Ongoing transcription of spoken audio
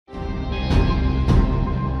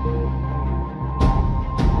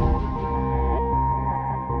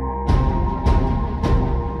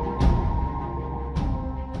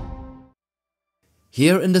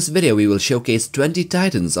Here in this video we will showcase 20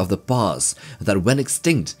 titans of the past that went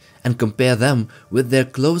extinct and compare them with their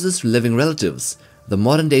closest living relatives, the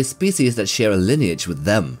modern day species that share a lineage with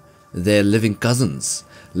them, their living cousins.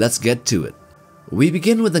 Let's get to it. We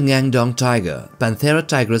begin with the Guangdong tiger, Panthera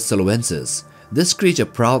tigris siloensis. This creature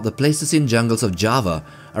prowled the Pleistocene jungles of Java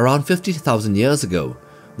around 50,000 years ago.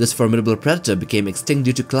 This formidable predator became extinct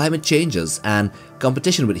due to climate changes and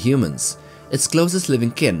competition with humans. Its closest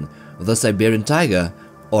living kin, the Siberian tiger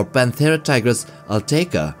or Panthera tigris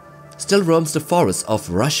altaica, still roams the forests of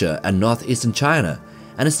Russia and northeastern China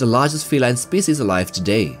and is the largest feline species alive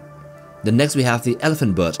today. Then next we have the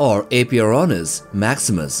elephant bird or Apiornis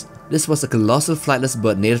maximus. This was a colossal flightless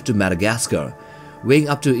bird native to Madagascar. Weighing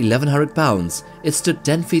up to 1100 pounds, it stood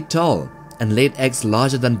 10 feet tall and laid eggs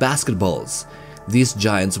larger than basketballs. These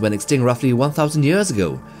giants went extinct roughly 1000 years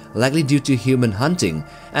ago, likely due to human hunting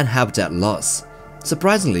and habitat loss.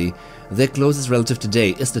 Surprisingly, their closest relative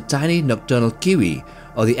today is the tiny nocturnal kiwi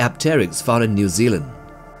or the apteryx found in New Zealand.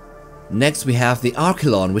 Next we have the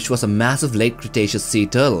archelon, which was a massive late Cretaceous sea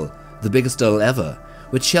turtle, the biggest turtle ever,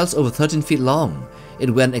 with shells over 13 feet long. It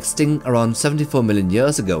went extinct around 74 million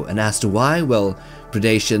years ago, and as to why, well,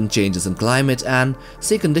 predation, changes in climate, and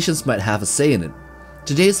sea conditions might have a say in it.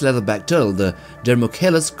 Today's leatherback turtle, the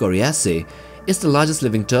Dermochelys coriacea, is the largest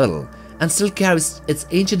living turtle and still carries its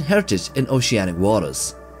ancient heritage in oceanic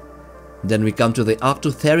waters. Then we come to the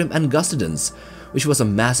Arctotherium angustidens, which was a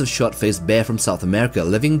massive short-faced bear from South America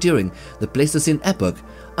living during the Pleistocene epoch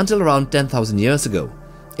until around 10,000 years ago.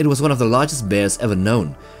 It was one of the largest bears ever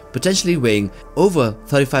known, potentially weighing over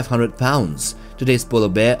 3,500 pounds. Today's polar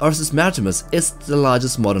bear, Ursus maritimus, is the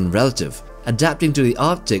largest modern relative, adapting to the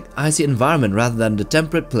Arctic icy environment rather than the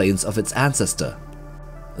temperate plains of its ancestor.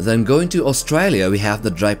 Then going to Australia, we have the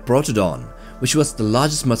Diprotodon, which was the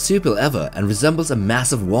largest marsupial ever and resembles a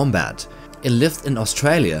massive wombat. It lived in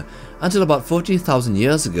Australia until about 14,000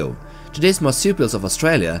 years ago. Today's marsupials of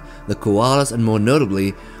Australia, the koalas and more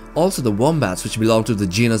notably also the wombats, which belong to the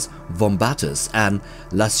genus Wombatus and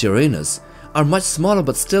Laciorinus, are much smaller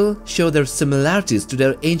but still show their similarities to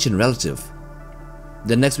their ancient relative.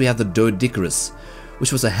 Then next we have the Doedicurus,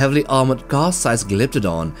 which was a heavily armored car-sized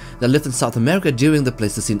glyptodon that lived in South America during the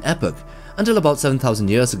Pleistocene epoch until about 7,000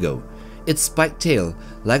 years ago. Its spiked tail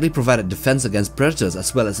likely provided defense against predators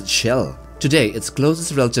as well as its shell. Today, its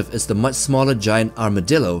closest relative is the much smaller giant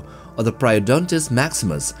armadillo or the Priodontis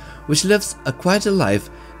maximus, which lives a quieter life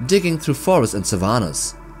digging through forests and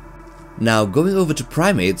savannas. Now going over to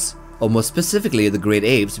primates, or more specifically the great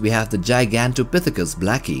apes, we have the Gigantopithecus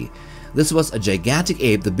blacki. This was a gigantic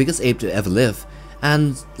ape, the biggest ape to ever live,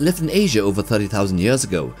 and lived in Asia over 30,000 years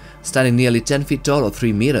ago, standing nearly 10 feet tall or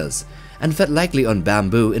 3 meters, and fed likely on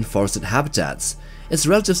bamboo in forested habitats. Its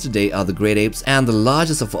relatives today are the great apes, and the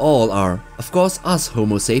largest of all are, of course, us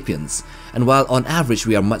Homo sapiens. And while on average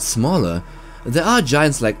we are much smaller, there are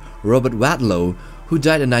giants like Robert Wadlow, who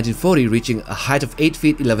died in 1940 reaching a height of 8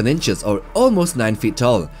 feet 11 inches or almost 9 feet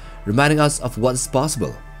tall, reminding us of what is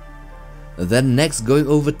possible. Then next, going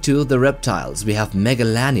over to the reptiles, we have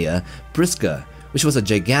Megalania prisca, which was a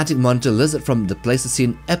gigantic monitor lizard from the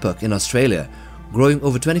Pleistocene epoch in Australia, growing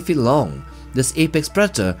over 20 feet long. This apex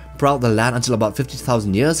predator prowled the land until about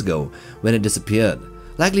 50,000 years ago when it disappeared,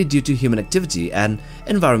 likely due to human activity and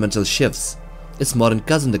environmental shifts. Its modern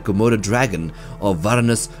cousin, the Komodo dragon or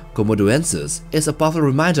Varanus komodoensis, is a powerful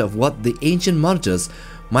reminder of what the ancient monitors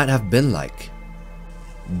might have been like.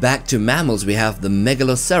 Back to mammals, we have the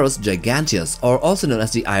Megaloceros giganteus, or also known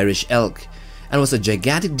as the Irish elk, and was a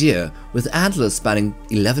gigantic deer with antlers spanning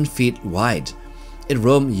 11 feet wide. It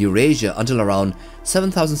roamed Eurasia until around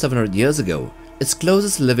 7,700 years ago. Its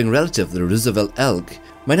closest living relative, the Roosevelt elk,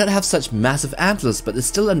 might not have such massive antlers but is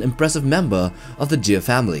still an impressive member of the deer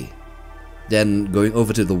family. Then going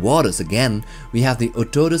over to the waters again, we have the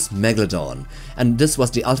Otodus megalodon, and this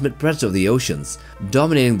was the ultimate predator of the oceans,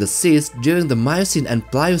 dominating the seas during the Miocene and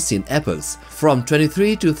Pliocene epochs from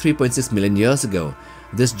 23 to 3.6 million years ago.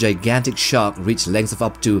 This gigantic shark reached lengths of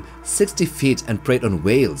up to 60 feet and preyed on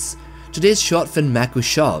whales. Today's short-finned mako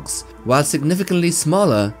sharks, while significantly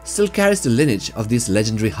smaller, still carries the lineage of these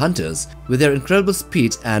legendary hunters with their incredible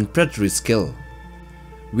speed and predatory skill.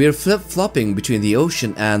 We're flip-flopping between the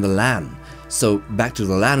ocean and the land. So back to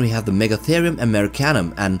the land, we have the Megatherium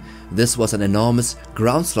americanum, and this was an enormous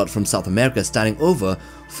ground sloth from South America standing over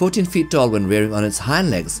 14 feet tall when rearing on its hind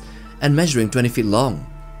legs and measuring 20 feet long.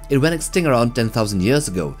 It went extinct around 10,000 years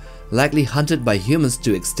ago, likely hunted by humans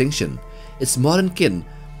to extinction. Its modern kin,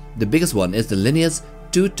 the biggest one, is the lineage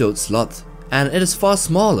two-toed sloth, and it is far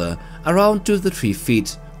smaller, around 2 to 3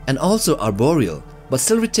 feet, and also arboreal, but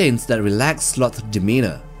still retains that relaxed sloth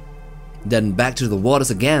demeanor. Then back to the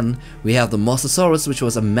waters again, we have the Mosasaurus, which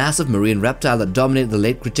was a massive marine reptile that dominated the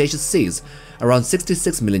late Cretaceous seas around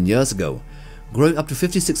 66 million years ago, growing up to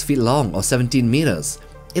 56 feet long or 17 meters.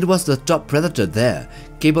 It was the top predator there,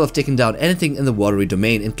 capable of taking down anything in the watery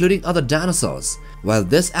domain, including other dinosaurs. While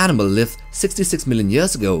this animal lived 66 million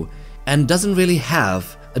years ago and doesn't really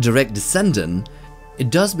have a direct descendant,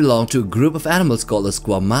 it does belong to a group of animals called the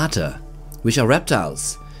squamata, which are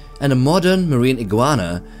reptiles. And a modern marine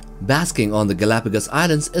iguana basking on the Galapagos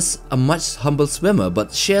Islands is a much humble swimmer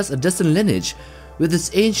but shares a distant lineage with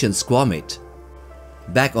its ancient squamate.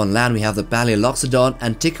 Back on land, we have the Paleoloxodon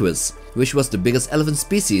antiquus, which was the biggest elephant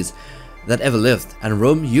species that ever lived and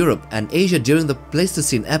roamed Europe and Asia during the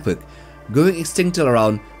Pleistocene epoch, going extinct till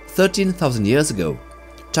around 13,000 years ago.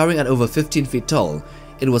 Towering at over 15 feet tall,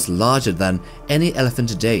 it was larger than any elephant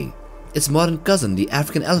today. Its modern cousin, the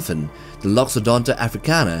African elephant, the Loxodonta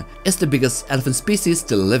africana, is the biggest elephant species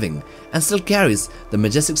still living and still carries the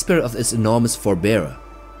majestic spirit of its enormous forebearer.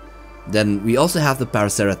 Then we also have the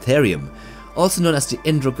Paraceratherium, also known as the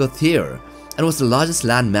Indrocothere, and was the largest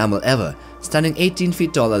land mammal ever, standing 18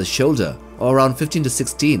 feet tall at the shoulder, or around 15 to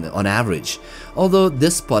 16 on average, although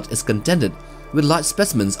this spot is contended with large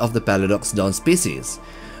specimens of the Paleoloxodon species.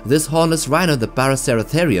 This hornless rhino, the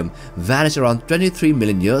Paraceratherium, vanished around 23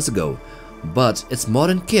 million years ago, but its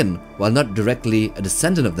modern kin, while not directly a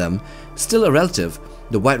descendant of them, still a relative,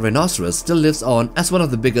 the white rhinoceros, still lives on as one of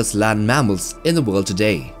the biggest land mammals in the world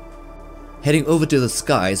today. Heading over to the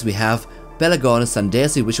skies, we have Pelagonus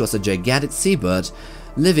sandesi, which was a gigantic seabird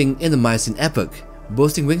living in the Miocene epoch,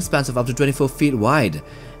 boasting wingspans of up to 24 feet wide,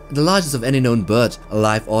 the largest of any known bird,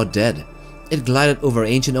 alive or dead. It glided over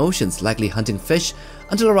ancient oceans, likely hunting fish,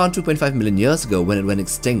 until around 2.5 million years ago when it went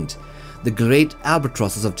extinct. The great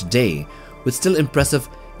albatrosses of today, with still impressive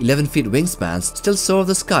 11 feet wingspans, still soar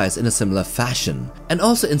the skies in a similar fashion, and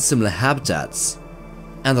also in similar habitats.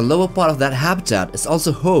 And the lower part of that habitat is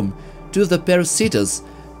also home to the Pericetus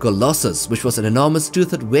colossus, which was an enormous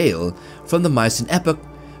toothed whale from the Miocene epoch,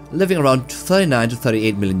 living around 39 to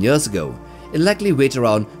 38 million years ago. It likely weighed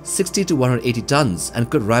around 60 to 180 tons and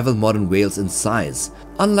could rival modern whales in size.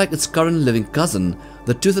 Unlike its current living cousin,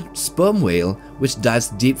 the toothed sperm whale, which dives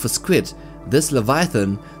deep for squid, this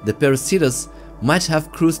leviathan, the Pericetus, might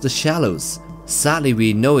have cruised the shallows. Sadly,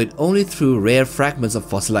 we know it only through rare fragments of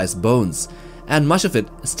fossilized bones, and much of it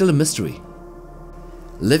is still a mystery.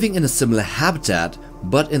 Living in a similar habitat,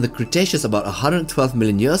 but in the Cretaceous about 112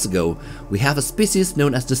 million years ago, we have a species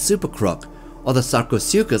known as the supercroc, or the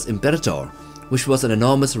Sarcosuchus imperator, which was an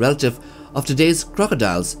enormous relative of today's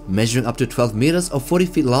crocodiles, measuring up to 12 meters or 40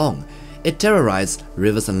 feet long. It terrorized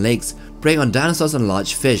rivers and lakes, preying on dinosaurs and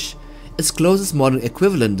large fish. Its closest modern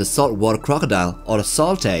equivalent, the saltwater crocodile, or the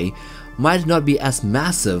saltae, might not be as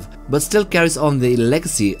massive, but still carries on the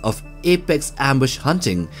legacy of apex ambush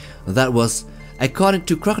hunting that was iconic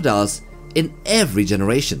to crocodiles in every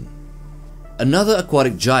generation. Another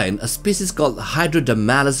aquatic giant, a species called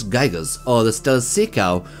Hydrodamalis gigas, or the Steller sea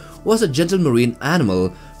cow, was a gentle marine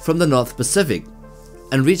animal from the North Pacific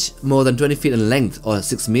and reached more than 20 feet in length, or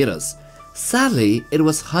 6 meters. Sadly, it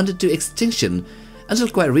was hunted to extinction until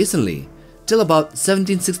quite recently, till about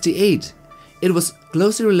 1768. It was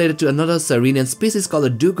closely related to another Sirenian species called the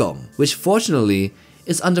dugong, which fortunately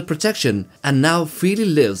is under protection and now freely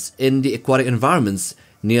lives in the aquatic environments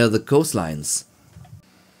near the coastlines.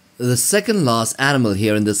 The second last animal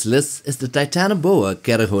here in this list is the Titanoboa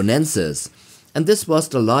cerehonensis, and this was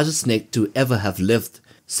the largest snake to ever have lived,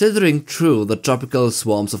 slithering through the tropical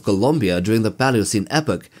swamps of Colombia during the Paleocene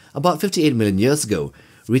epoch about 58 million years ago,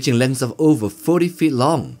 reaching lengths of over 40 feet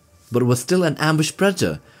long, but was still an ambush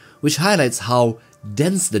predator, which highlights how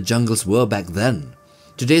dense the jungles were back then.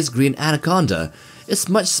 Today's green anaconda is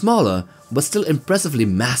much smaller but still impressively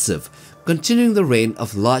massive, continuing the reign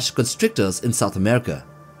of large constrictors in South America.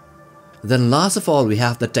 Then last of all, we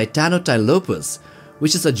have the Titanotilopus,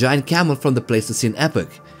 which is a giant camel from the Pleistocene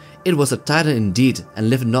epoch. It was a titan indeed and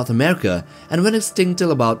lived in North America and went extinct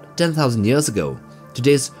till about 10,000 years ago.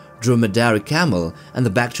 Today's dromedary camel and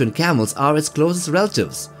the Bactrian camels are its closest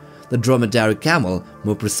relatives. The dromedary camel,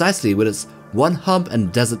 more precisely with its one hump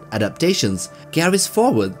and desert adaptations, carries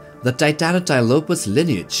forward the Titanotilopus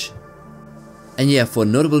lineage. And yeah, for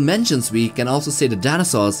notable mentions, we can also say the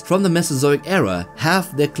dinosaurs from the Mesozoic era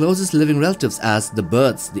have their closest living relatives as the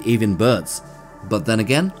birds, the avian birds. But then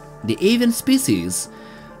again, the avian species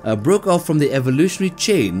broke off from the evolutionary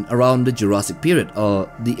chain around the Jurassic period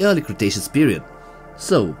or the early Cretaceous period.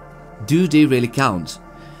 So, do they really count?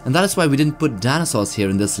 And that is why we didn't put dinosaurs here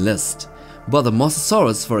in this list. But the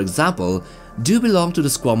Mosasaurus, for example, do belong to the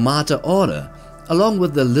Squamata order, along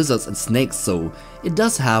with the lizards and snakes, so it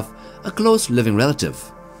does have a close living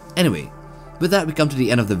relative. Anyway, with that we come to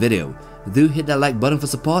the end of the video. Do hit that like button for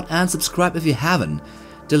support and subscribe if you haven't.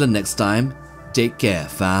 Till the next time, take care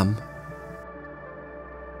fam.